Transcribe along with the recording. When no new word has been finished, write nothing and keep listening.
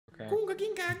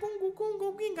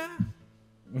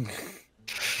Did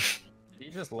he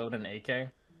just load an AK?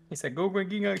 He said googa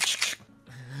ginga.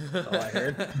 That's all I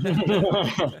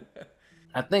heard.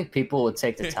 I think people would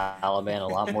take the Taliban a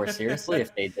lot more seriously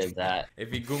if they did that.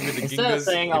 If he gunga the Instead of gingas,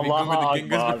 saying if he gunga Allah the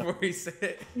gingas Akbar. before he said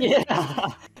it. Yeah.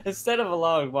 Instead of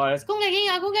Allah Akbar, it's gunga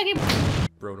ginga, gunga ginga.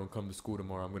 Bro, don't come to school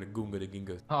tomorrow. I'm gonna gunga the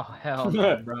gingas. Oh hell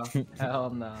no, bro.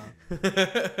 Hell no.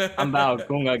 I'm about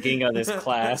gunga ginga this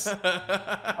class.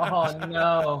 Oh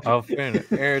no. Oh, friend,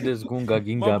 air this gunga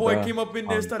ginga. My boy bro. came up in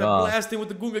there, Oh, started God. blasting with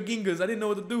the gunga gingas. I didn't know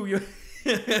what to do. Yo.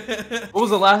 What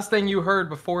was the last thing you heard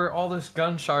before all this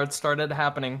gunshots started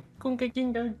happening? Gunga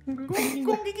ginga.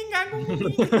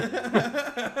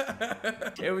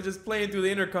 It was just playing through the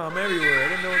intercom everywhere. I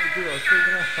didn't know what to do. I was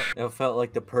freaking out. It felt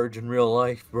like the purge in real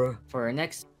life, bro. For the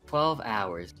next 12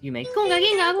 hours, you make gunga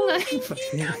ginga, gunga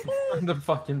ginga. The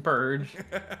fucking purge.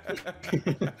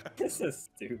 This is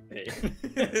stupid.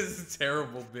 This is a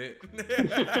terrible bit.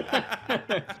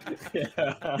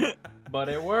 Yeah. But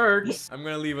it works. I'm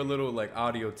gonna leave a little like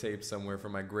audio tape somewhere for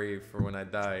my grave for when I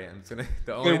die. I'm just gonna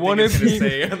the only what thing it's if gonna he-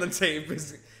 say on the tape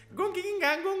is gung gung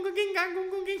gang gung gung ging gang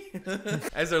gung gung ging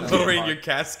as they're lowering your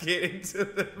casket into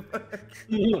the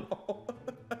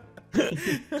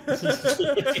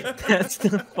That's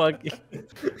the fucking.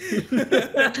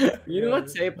 You know what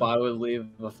tape I would leave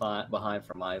behind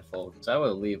for my folks? I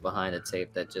would leave behind a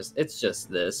tape that it's just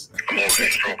this.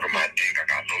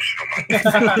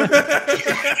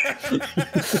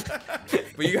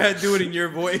 But you gotta do it in your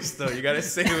voice though. You gotta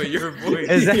say it with your voice.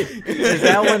 Is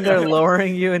that when they're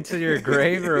lowering you into your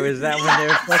grave, or is that when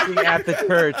they're fucking at the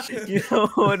church? You know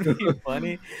what would be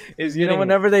funny is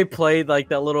whenever they played like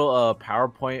that little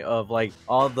PowerPoint of like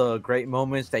all the great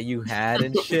moments that you had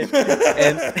and shit,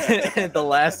 and the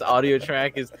last audio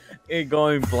track is it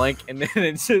going blank, and then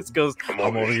it just goes, "I'm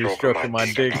over here stroking my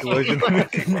dick."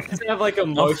 You have like a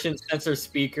motion sensor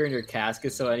speaker in your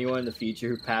casket, so anyone in the future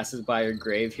who passes by your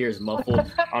grave hears muffled.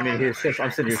 I'm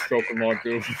sitting here stroking my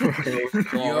dick.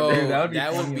 Yo, Dude, that would be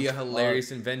that would funny be a as fuck.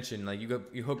 hilarious invention. Like you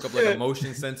hook up like a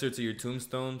motion sensor to your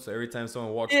tombstone, so every time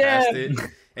someone walks past it,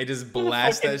 it just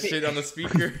blasts that shit on the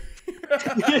speaker.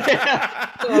 Yeah.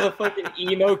 So the fucking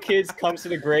emo kids comes to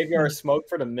the graveyard smoke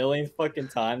for the millionth fucking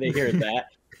time. They hear that.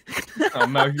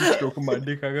 I'm out here stroking my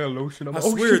dick. I got lotion on I my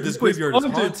swear shit, this place graveyard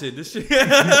is haunted. This shit.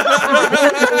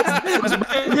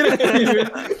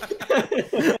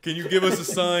 Can you give us a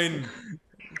sign?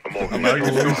 I'm out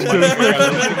here stroking my dick. I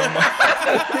got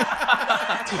lotion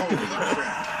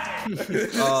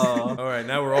on my All right,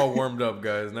 now we're all warmed up,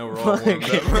 guys. Now we're all warmed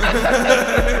up.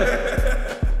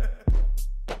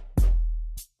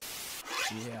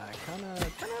 Yeah, I kind of have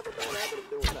a bad habit of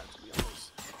doing that, to be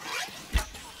honest.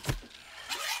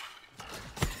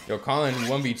 Yo, Colin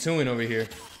 1v2ing over here.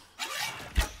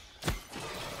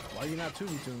 Why are you not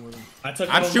 2v2 with him?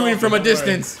 I'm shooting from a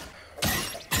distance.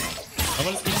 I'm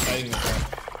gonna keep fighting this guy.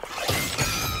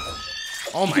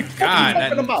 Oh my god,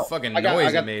 Open them that out. fucking I noise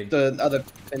it got made. the other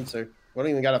pincer. We don't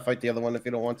even gotta fight the other one if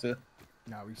you don't want to.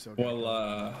 No, we still got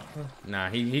Well, Nah,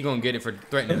 he gonna get it for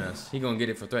threatening us. He gonna get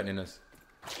it for threatening us.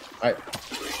 Alright.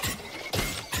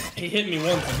 he hit me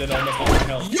once and then almost lost my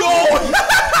health. Yo,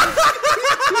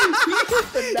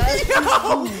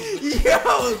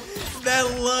 that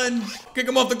lunge. Kick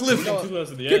him off the cliff. Too close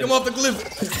to the Kick edge. him off the cliff.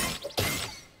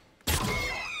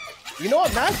 You know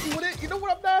I'm nasty with it? You know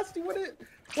what I'm nasty with it?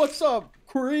 What's up,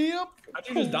 Crib? How'd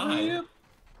you just die?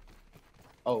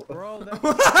 Oh. Bro,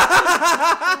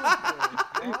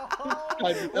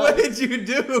 What did you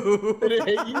do? Did it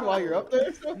hit you while you're up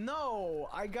there? no,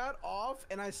 I got off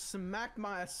and I smacked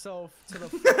myself to the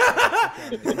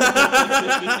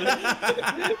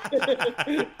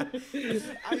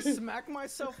I smacked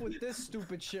myself with this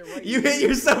stupid shit right You here. hit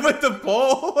yourself with the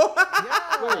pole?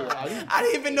 Yeah. I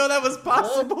didn't even know that was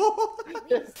possible.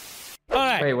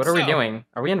 Alright, Wait, what are we doing?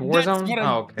 Are we in Warzone?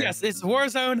 Oh, okay. Yes, it's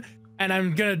Warzone, and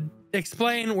I'm gonna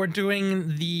explain we're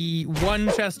doing the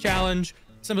one chest challenge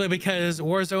simply because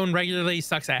Warzone regularly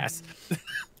sucks ass.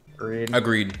 Agreed.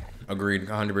 Agreed.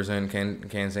 100%.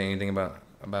 Can't say anything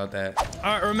about that.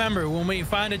 Alright, remember, when we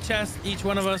find a chest, each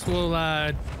one of us will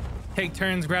take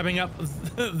turns grabbing up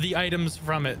the items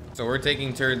from it. So we're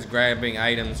taking turns grabbing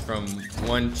items from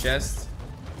one chest.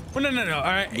 Well, no.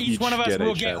 Alright, each one of us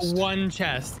will get one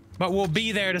chest, but we'll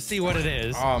be there to see what it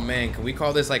is. Oh man, can we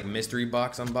call this like mystery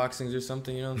box unboxings or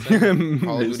something? You know what I'm saying?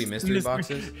 Call of Duty mystery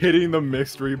boxes. Hitting the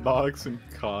mystery box and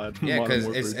COD. Yeah, because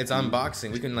it's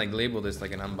unboxing. We can like label this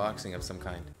like an unboxing of some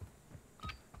kind.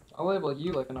 I'll label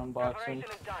you like an unboxing.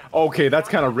 Okay, that's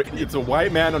kind of it's a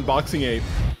white man unboxing a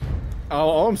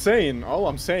All I'm saying is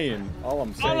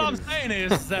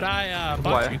that I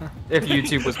What? If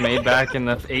YouTube was made back in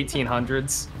the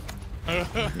 1800s?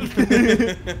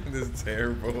 This is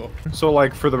terrible. So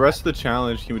like for the rest of the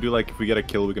challenge, can we do like if we get a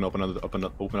kill, we can open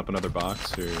up another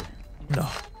box or? No.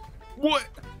 What?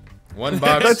 One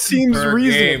box. That seems per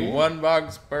reasonable. Game. 1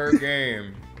 box per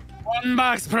game. 1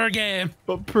 box per game.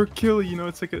 But per kill, you know,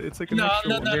 it's like an extra one.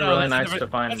 It'd be really nice to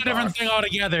find That's a different thing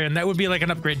altogether, and that would be like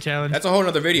an upgrade challenge. That's a whole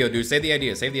nother video, dude. Save the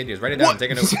ideas. Save the ideas. Write it down.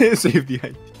 Take a note. Save the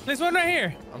idea. This one right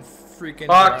here. I'm freaking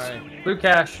Box. dry. Blue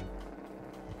cash.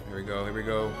 Here we go. Here we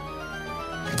go.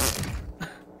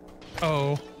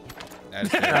 Oh.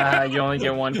 That's it. You only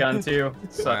get 1 gun too.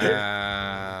 Sucker.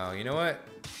 Wow. You know what?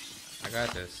 I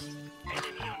got this.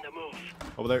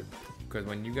 Over there. Because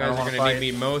when you guys are going to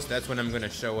need me most, that's when I'm going to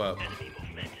show up.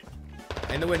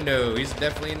 In the window. He's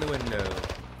definitely in the window.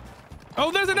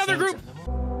 Oh, there's another group.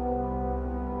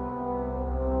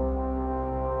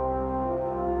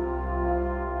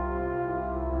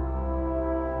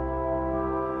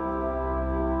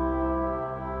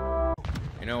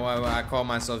 You know why I call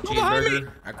myself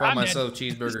Cheezburger? I call myself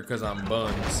Cheezburger because I'm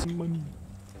buns.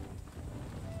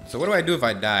 So what do I do if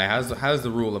I die? How's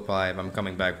the rule apply if I'm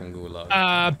coming back from Gulag?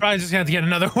 Probably just have to get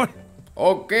another one.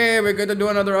 Okay, we're going to do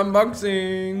another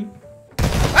unboxing.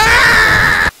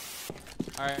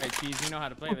 Alright, Cheese, you know how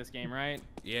to play this game, right?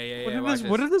 Yeah.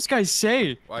 What did this guy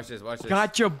say? Watch this.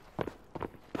 Gotcha.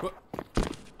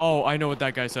 Oh, I know what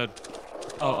that guy said.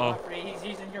 He's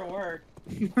using your word.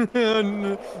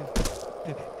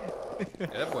 Yeah,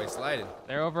 that boy's sliding.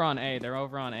 They're over on A. The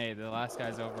last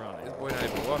guy's over on A. This boy not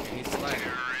even walking. He's sliding.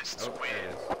 Oh, there he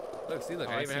is. Look, see, look.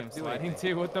 I I didn't even have to do sliding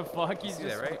anything. too. What the fuck? You see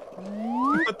that, right?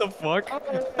 What the fuck?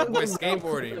 That boy's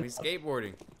skateboarding. He's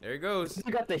skateboarding. There he goes.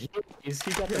 He got the heelys.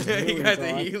 He got the He got the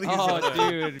heelys on. Oh,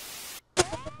 dude.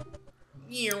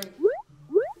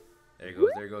 There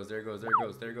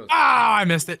he goes. Ah, I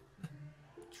missed it.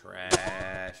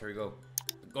 Trash. Here we go.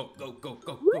 Go.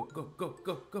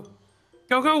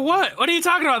 Go, what? What are you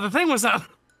talking about? The thing was up.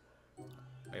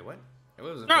 Wait, what? It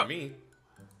wasn't for me.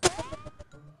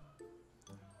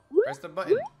 Press the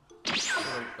button.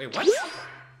 Wait, what?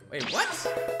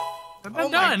 Oh my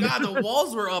god, the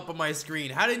walls were up on my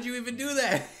screen. How did you even do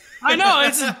that? I know,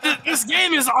 this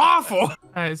game is awful. All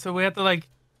right, so we have to like,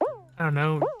 I don't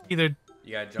know, either.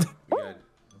 You gotta jump. You gotta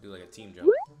do like a team jump.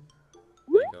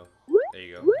 There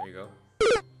you go.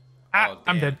 Ah, Oh, damn.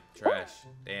 I'm dead. Trash.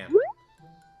 Damn. You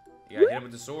gotta hit him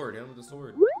with the sword. I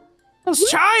was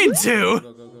trying to.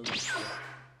 Go.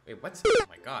 Wait, what? Oh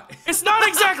my god. It's not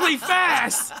exactly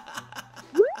fast.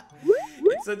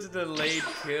 It's such a delayed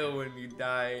kill when you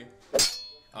die.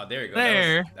 Oh, there you go.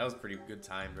 There. That was pretty good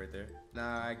timed right there.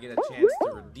 Nah, I get a chance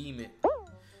to redeem it.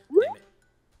 Damn it.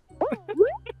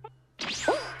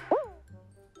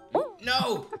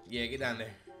 No! Yeah, get down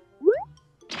there.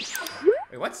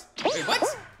 Wait, what?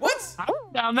 What?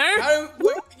 I'm down there.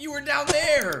 You were down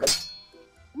there!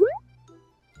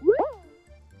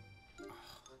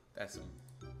 That's some...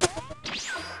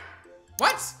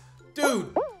 What?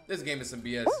 Dude, this game is some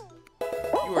BS.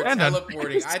 You were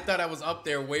teleporting. I thought I was up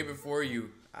there way before you.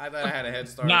 I thought I had a head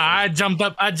start. Nah, I jumped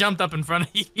up in front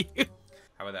of you.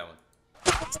 How about that one?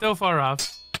 Still far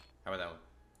off. How about that one?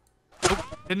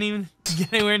 Oh, didn't even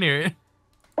get anywhere near it.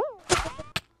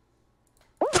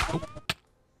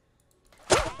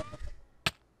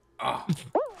 Oh.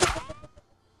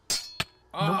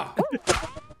 Oh.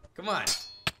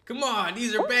 Come on.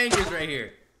 These are bangers right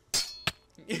here.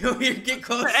 You get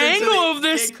closer. The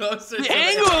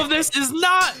angle of this is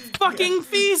not fucking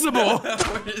feasible.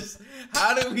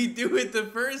 How did we do it the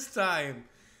first time?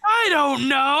 I don't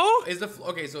know. Is the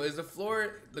floor,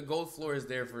 the gold floor is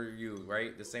there for you,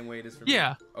 right? The same way it is for me?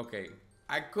 Yeah. Okay.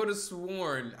 I could have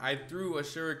sworn I threw a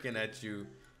shuriken at you,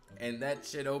 and that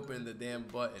shit opened the damn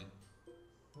button.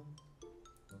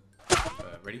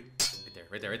 Ready?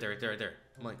 Right there.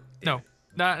 Come on. No.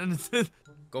 Not.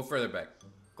 Go further back.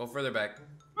 Further back.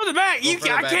 I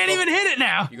can't even hit it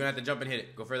now. You're gonna have to jump and hit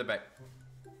it. Go further back.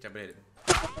 Jump and hit it.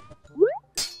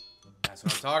 That's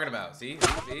what I'm talking about. See?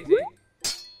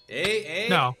 Hey.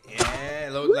 No. Yeah,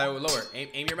 lower.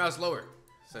 Aim your mouse lower.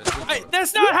 So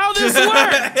that's not how this works.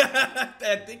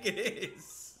 I think it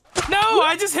is. No,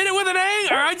 I just hit it with an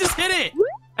angle. Or I just hit it,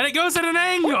 and it goes at an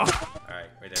angle. All right,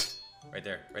 right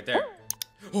there.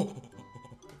 Oh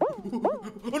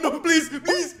no, please. Fuck.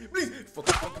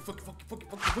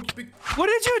 What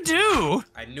did you do?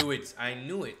 I knew it. I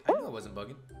knew it wasn't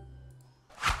bugging.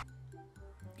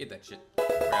 Get that shit.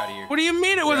 We're out of here. What do you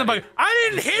mean it wasn't bugging?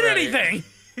 I didn't hit anything.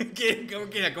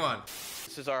 Come on.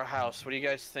 This is our house. What do you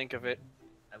guys think of it?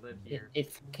 I live here.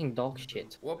 It's fucking dog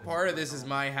shit. What part of this is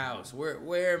my house?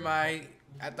 Where am I?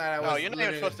 I thought I was. No, you're not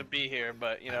even supposed to be here,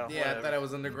 but you know. Yeah, whatever. I thought I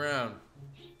was underground.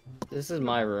 This is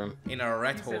my room. In a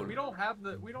rat hole. We don't have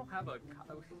a.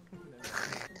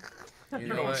 You You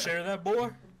know don't what? share that, boy?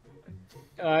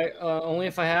 Only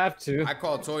if I have to. I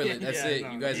call toilet. That's Yeah, it.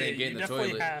 no, you guys ain't getting you the definitely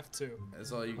toilet. have to.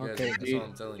 That's all you guys. Okay, that's all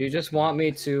I'm telling you you. just want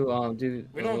me to do.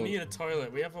 We don't need a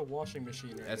toilet. We have a washing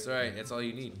machine right That's here. right. That's all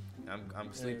you need.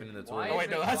 I'm sleeping in the toilet. Oh wait,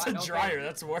 no, that's a Why- dryer.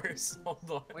 That's worse. Hold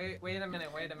on. Wait a minute.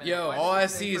 Yo, Why all does I it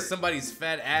say see is for- somebody's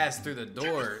fat ass through the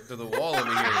door, through the wall over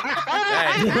here.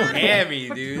 That hammy,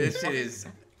 dude. This shit is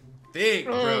thick,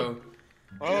 bro.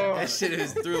 That shit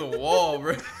is through the wall,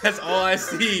 bro. That's all I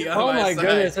see. On Oh my side.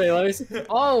 goodness! Wait, let me see.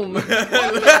 Oh. One of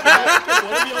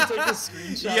y'all take a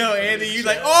screenshot. Yo, of Andy, this you shit.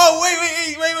 like? Oh,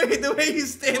 wait! The way you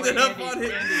standing up on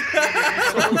it.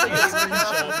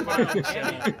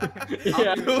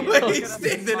 Yeah. The way you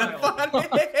standing up on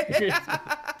it.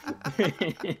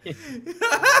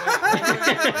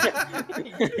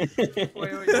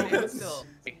 Wait, still.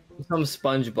 Some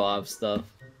SpongeBob stuff.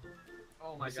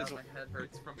 Oh my god, my head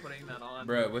hurts from putting that on.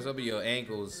 Bro, what's up with your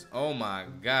ankles? Oh my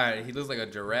god, he looks like a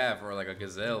giraffe or like a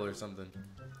gazelle or something.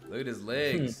 Look at his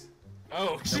legs.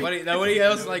 Oh, Nobody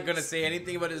else like gonna say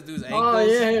anything about this dude's ankles. Oh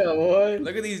yeah, boy.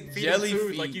 Look at these Feed his jelly food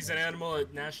feet. like he's an animal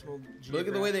at National Geographic. Look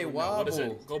at the way they or no, What is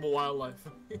wobble. it? Global Wildlife.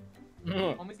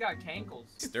 Homie's got cankles.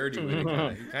 Sturdy with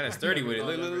it, kind of sturdy with it.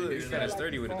 Look, he's kind of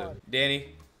sturdy with it though.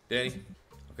 Danny,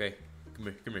 okay, come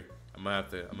here. I'm gonna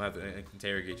have to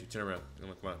interrogate you. Turn around.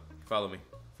 Come on, follow me.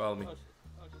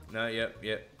 No, yep.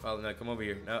 Follow. No, come over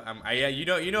here. No, yeah, you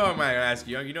know I'm gonna ask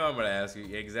you. You know I'm gonna ask you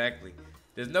exactly.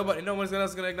 There's no one's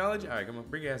else gonna acknowledge you. All right, come on,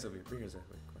 bring your ass over here. Come on.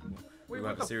 We're gonna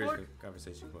have a serious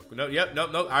conversation. Come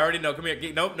on. No. I already know. Come here.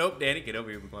 Nope. Danny, get over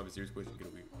here. We're gonna have a serious question. Get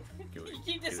over here. You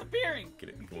keep disappearing.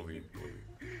 Come over here.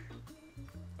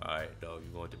 All right, dog.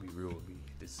 You want to be real with me?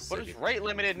 This is What does rate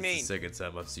limited This mean? is the second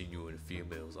time I've seen you in a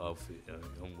female's outfit.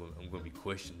 I'm gonna be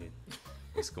questioning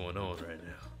what's going on right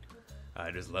now.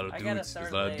 There's a lot of dudes.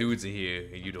 There's a lot of dudes in here,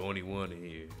 and you're the only one in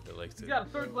here that likes to You got a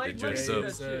third leg. dress Look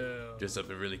up, at that dress up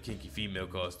in really kinky female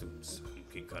costumes. I'm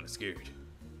getting kind of scared.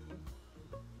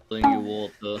 You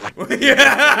Walter.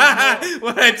 Yeah,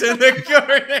 when I turned the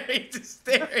corner, he just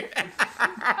staring.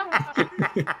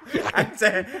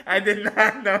 I did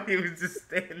not know he was just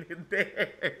standing there.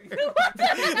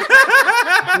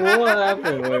 What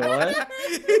happened? Wait, what?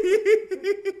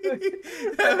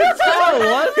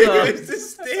 What the? He was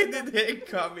just standing there and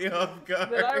caught me off guard.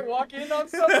 Did I walk in on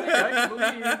something? I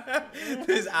believe.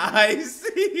 His eyes,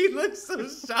 he looks so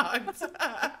shocked.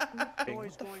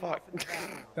 What the fuck?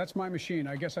 That's my machine.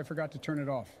 I guess I forgot to turn it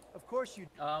off. Of course you.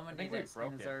 I think we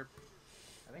broke it.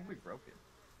 I think we broke it.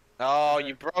 Oh,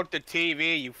 you broke the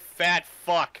TV, you fat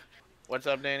fuck. What's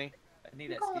up, Danny? I need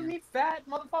that calling me fat,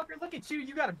 motherfucker? Look at you.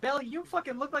 You got a belly. You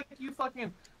fucking look like you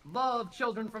fucking love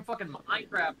children from fucking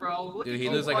Minecraft, bro. Look Dude, at he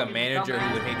you looks like a fucking manager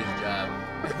who would dumbass. hate his job.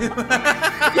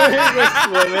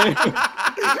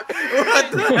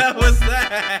 What the hell was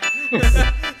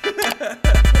that?